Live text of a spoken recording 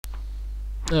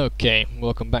Okay,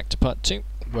 welcome back to part 2,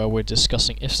 where we're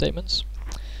discussing if statements.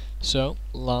 So,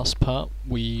 last part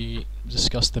we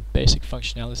discussed the basic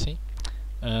functionality,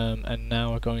 and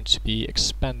now we're going to be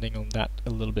expanding on that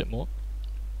a little bit more.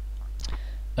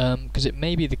 Because it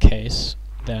may be the case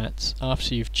that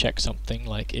after you've checked something,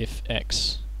 like if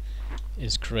x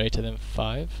is greater than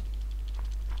 5,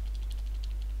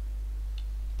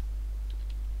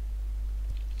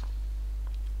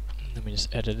 let me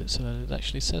just edit it so that it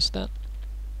actually says that.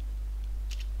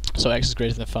 So x is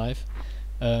greater than 5.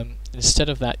 Instead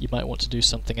of that, you might want to do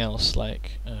something else,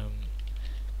 like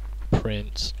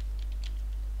print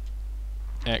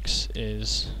x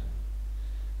is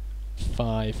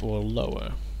 5 or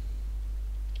lower.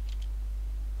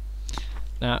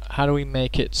 Now, how do we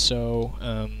make it so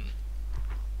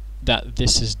that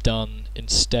this is done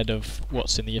instead of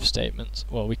what's in the if statement?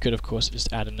 Well, we could of course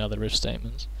just add another if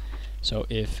statement. So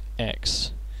if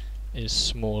x is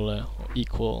smaller or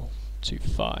equal to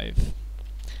 5,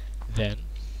 then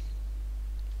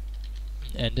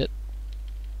end it.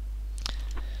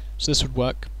 So this would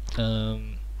work,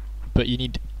 but you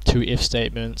need two if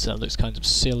statements. That looks kind of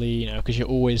silly, you know, because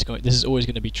this is always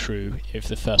going to be true if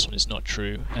the first one is not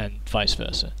true, and vice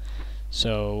versa.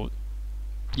 So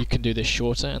you can do this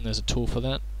shorter, and there's a tool for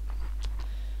that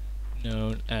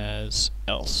known as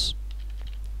else.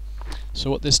 So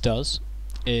what this does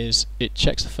is it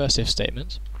checks the first if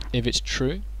statement. If it's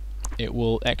true, it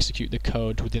will execute the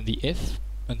code within the if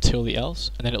until the else,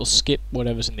 and then it will skip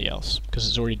whatever's in the else because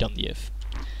it's already done the if.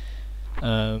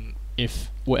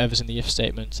 If whatever's in the if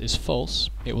statement is false,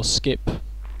 it will skip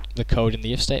the code in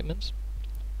the if statement,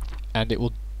 and it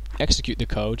will execute the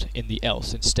code in the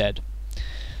else instead.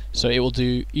 So it will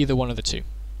do either one of the two,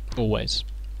 always,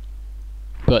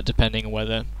 but depending on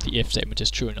whether the if statement is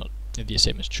true or not. If the if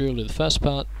statement is true, it will do the first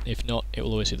part. If not, it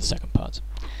will always do the second part,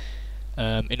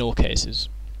 in all cases.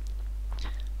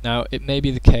 Now, it may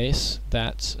be the case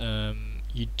that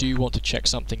you do want to check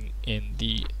something in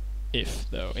the if,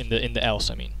 though, in the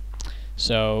else, I mean.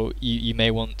 So you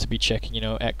may want to be checking, you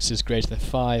know, x is greater than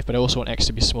 5, but I also want x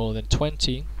to be smaller than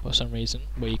 20 for some reason.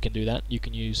 Where you can do that, you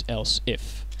can use else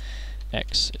if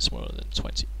x is smaller than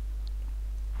 20.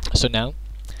 So now,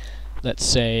 let's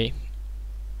say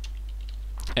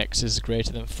x is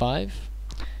greater than 5.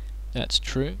 That's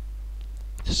true.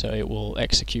 So it will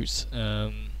execute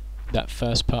that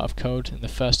first part of code in the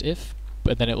first if,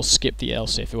 but then it will skip the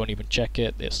else if. It won't even check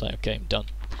it. It's like, okay, I'm done.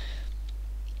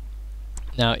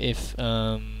 Now if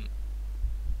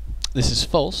this is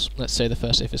false, let's say the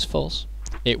first if is false,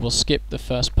 it will skip the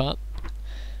first part,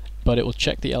 but it will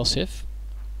check the else if.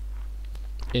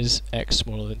 Is x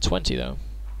smaller than 20 though?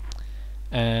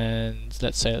 And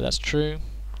let's say that's true.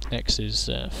 X is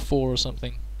 4 or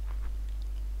something.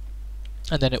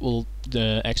 And then it will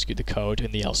execute the code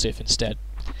in the else if instead.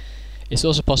 It's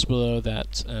also possible though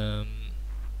that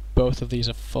both of these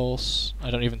are false. I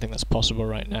don't even think that's possible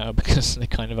right now because they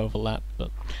kind of overlap,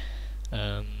 but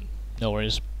no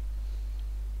worries.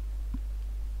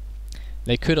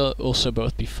 They could also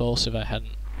both be false if I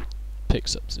hadn't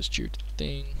picked up this stupid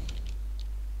thing.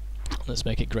 Let's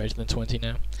make it greater than 20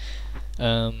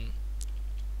 now.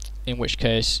 In which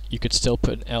case you could still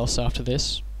put an else after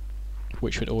this,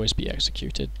 which would always be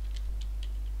executed.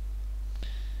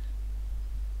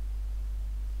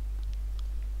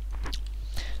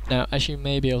 Now, as you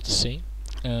may be able to see,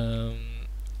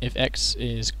 if x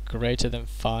is greater than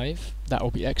 5, that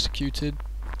will be executed.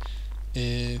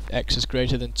 If x is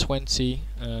greater than 20,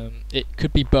 it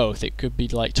could be both. It could be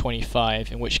like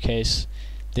 25, in which case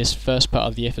this first part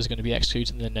of the if is going to be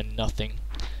executed and then nothing.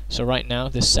 So right now,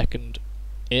 this second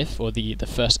if, or the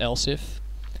first else if,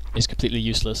 is completely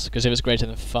useless, because if it's greater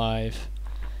than 5,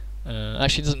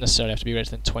 actually it doesn't necessarily have to be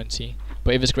greater than 20,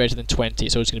 but if it's greater than 20,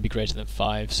 it's always going to be greater than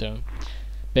 5, so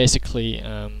basically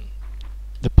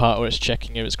the part where it's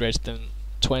checking if it's greater than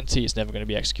 20 is never going to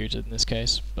be executed in this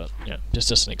case, but yeah,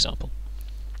 just an example.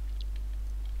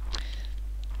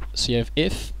 So you have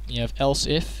if, you have else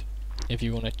if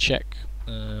you want to check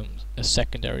a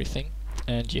secondary thing,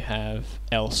 and you have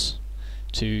else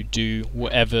to do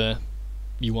whatever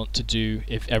you want to do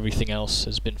if everything else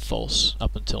has been false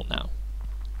up until now.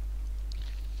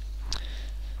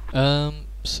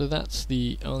 So that's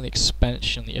the only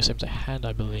expansion on the if statement I had,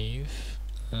 I believe.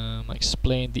 I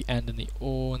explained the and and the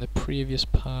or in the previous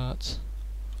part.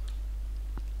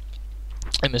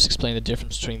 I must explain the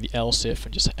difference between the else if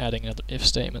and just adding another if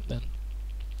statement then.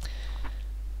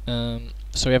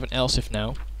 So we have an else if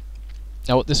now.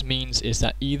 Now what this means is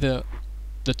that either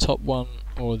the top one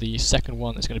or the second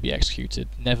one is going to be executed,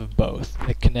 never both.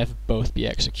 It can never both be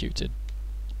executed.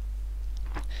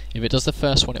 If it does the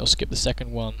first one, it will skip the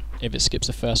second one. if it skips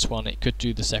the first one, it could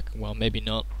do the second one, maybe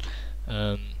not.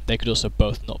 They could also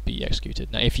both not be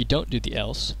executed. Now if you don't do the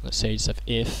else, let's say you just have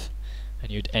if,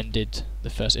 and you'd ended the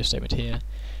first if statement here,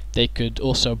 they could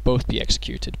also both be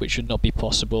executed, which would not be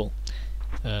possible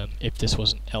if this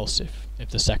was an elseif, if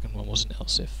the second one was an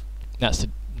elseif. That's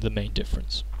the main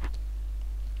difference.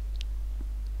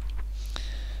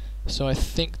 So I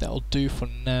think that'll do for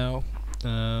now.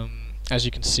 As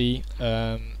you can see,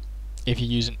 if you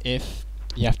use an if,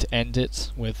 you have to end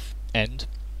it with end,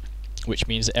 which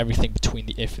means that everything between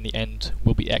the if and the end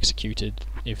will be executed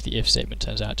if the if statement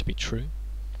turns out to be true.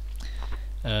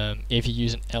 If you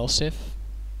use an elseif,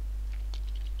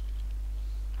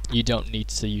 you don't need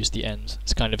to use the end.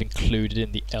 It's kind of included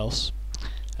in the else.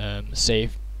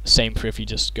 Same for if you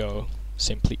just go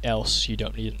simply else, you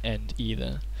don't need an end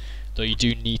either, though you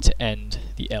do need to end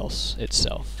the else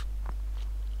itself.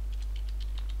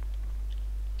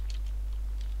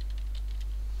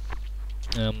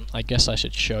 I guess I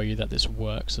should show you that this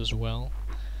works as well.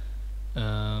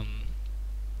 So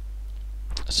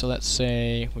let's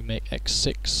say we make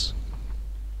x6.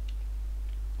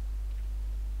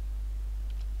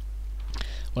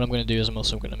 What I'm going to do is I'm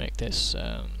also going to make this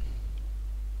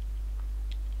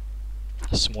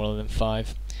smaller than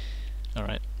 5.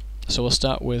 Alright, so we'll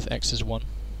start with x is 1.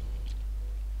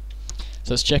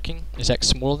 So it's checking, is x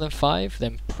smaller than 5?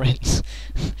 Then print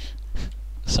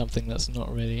something that's not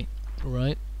really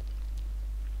right.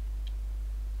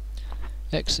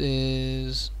 X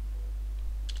is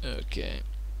okay,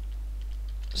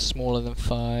 smaller than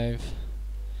 5.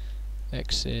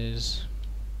 X is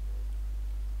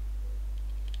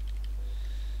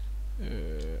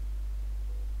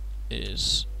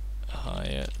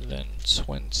higher than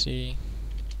 20.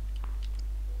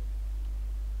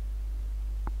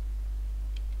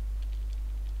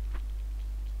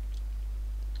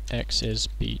 X is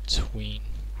between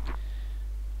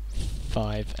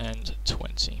 5 and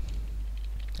 20.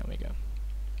 There we go.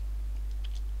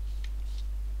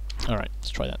 Alright, let's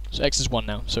try that. So x is 1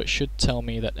 now, so it should tell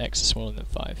me that x is smaller than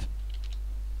 5.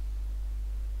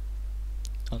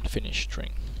 Unfinished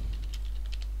string.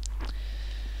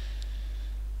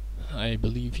 I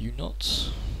believe you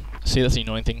not. See, that's the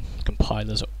annoying thing.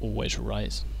 Compilers are always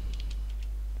right.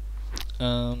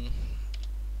 Try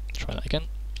that again.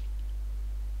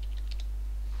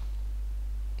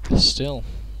 Still,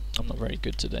 I'm not very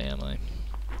good today, am I?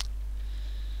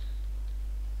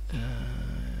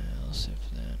 Else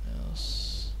if then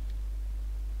else.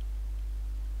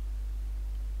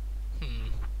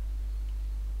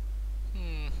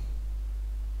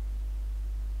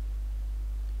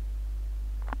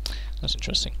 That's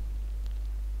interesting.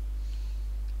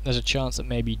 There's a chance that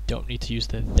maybe you don't need to use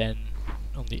the then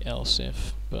on the else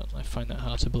if, but I find that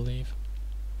hard to believe.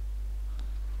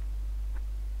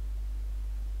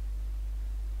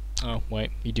 Oh, wait,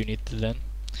 you do need the then.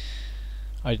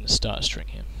 I didn't start a string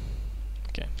here.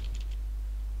 Okay.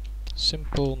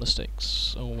 Simple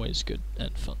mistakes, always good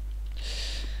and fun.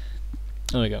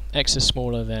 There we go. X is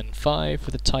smaller than 5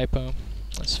 with a typo.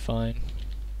 That's fine,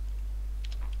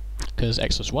 because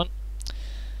x was 1.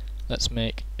 Let's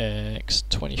make x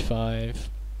 25.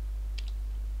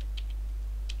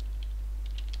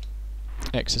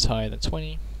 X is higher than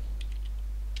 20.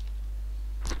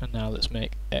 And now let's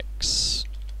make x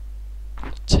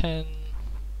 10.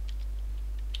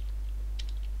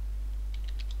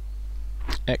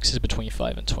 X is between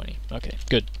 5 and 20. Okay,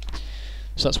 good.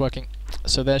 So that's working.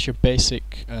 So there's your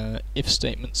basic if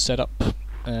statement setup,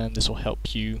 and this will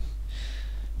help you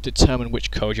determine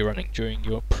which code you're running during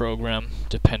your program,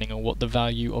 depending on what the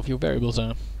value of your variables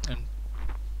are. And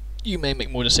you may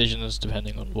make more decisions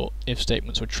depending on what if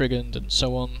statements were triggered and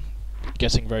so on,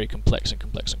 getting very complex and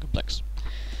complex and complex.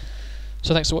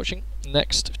 So thanks for watching.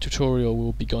 Next tutorial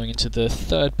we'll be going into the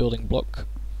third building block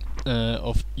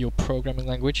of your programming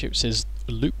language, which is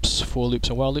loops, for loops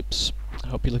and while loops. I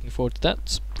hope you're looking forward to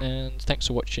that, and thanks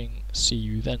for watching. See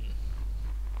you then.